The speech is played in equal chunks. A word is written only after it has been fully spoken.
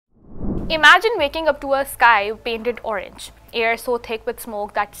Imagine waking up to a sky painted orange, air so thick with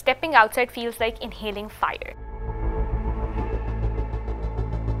smoke that stepping outside feels like inhaling fire.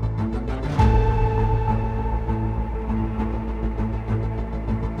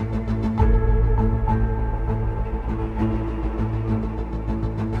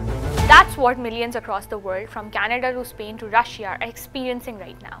 That's what millions across the world, from Canada to Spain to Russia, are experiencing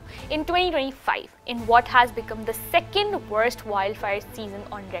right now in 2025 in what has become the second worst wildfire season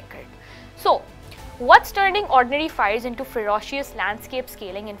on record. So, what's turning ordinary fires into ferocious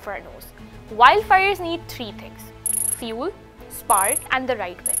landscape-scaling infernos? Wildfires need three things: fuel, spark, and the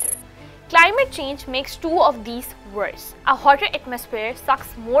right weather. Climate change makes two of these worse. A hotter atmosphere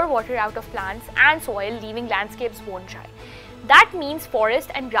sucks more water out of plants and soil, leaving landscapes bone dry. That means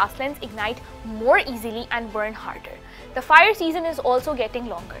forests and grasslands ignite more easily and burn harder. The fire season is also getting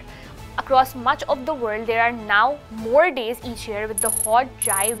longer. Across much of the world, there are now more days each year with the hot,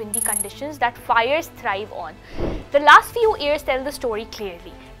 dry, windy conditions that fires thrive on. The last few years tell the story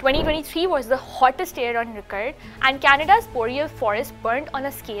clearly. 2023 was the hottest year on record, and Canada's boreal forest burned on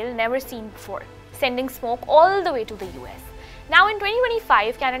a scale never seen before, sending smoke all the way to the US. Now in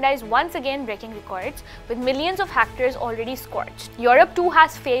 2025, Canada is once again breaking records, with millions of hectares already scorched. Europe too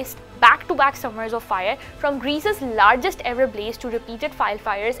has faced back-to-back summers of fire, from Greece's largest ever blaze to repeated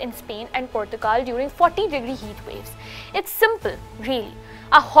wildfires in Spain and Portugal during 40-degree heat waves. It's simple, really.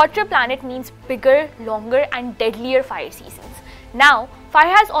 A hotter planet means bigger, longer, and deadlier fire seasons. Now,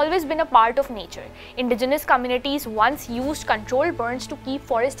 fire has always been a part of nature. Indigenous communities once used controlled burns to keep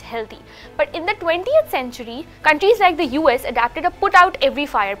forests healthy. But in the 20th century, countries like the US adapted a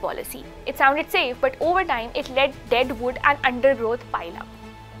put-out-every-fire policy. It sounded safe, but over time, it let dead wood and undergrowth pile up.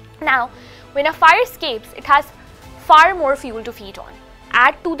 Now, when a fire escapes, it has far more fuel to feed on.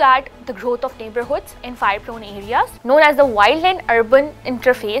 Add to that the growth of neighborhoods in fire-prone areas, known as the Wildland-Urban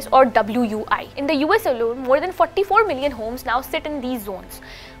Interface, or WUI. In the US alone, more than 44 million homes now sit in these zones.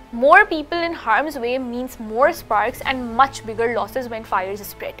 More people in harm's way means more sparks and much bigger losses when fires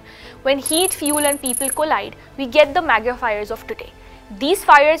spread. When heat, fuel, and people collide, we get the mega fires of today. These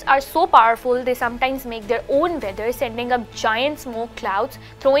fires are so powerful, they sometimes make their own weather, sending up giant smoke clouds,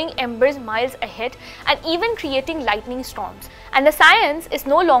 throwing embers miles ahead, and even creating lightning storms. And the science is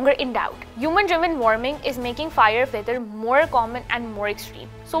no longer in doubt. Human-driven warming is making fire weather more common and more extreme.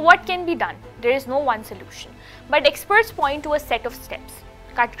 So what can be done? There is no one solution. But experts point to a set of steps.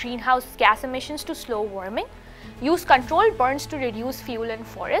 Cut greenhouse gas emissions to slow warming, use controlled burns to reduce fuel and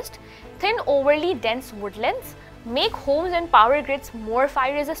forest, thin overly dense woodlands, make homes and power grids more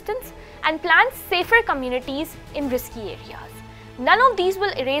fire resistant, and plant safer communities in risky areas. None of these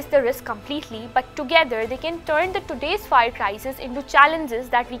will erase the risk completely, but together they can turn today's fire crisis into challenges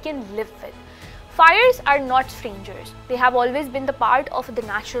that we can live with. Fires are not strangers. They have always been the part of the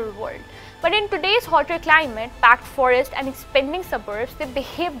natural world. But in today's hotter climate, packed forests and expanding suburbs, they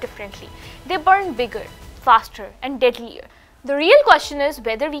behave differently. They burn bigger, faster, and deadlier. The real question is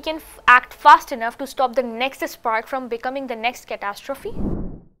whether we can act fast enough to stop the next spark from becoming the next catastrophe.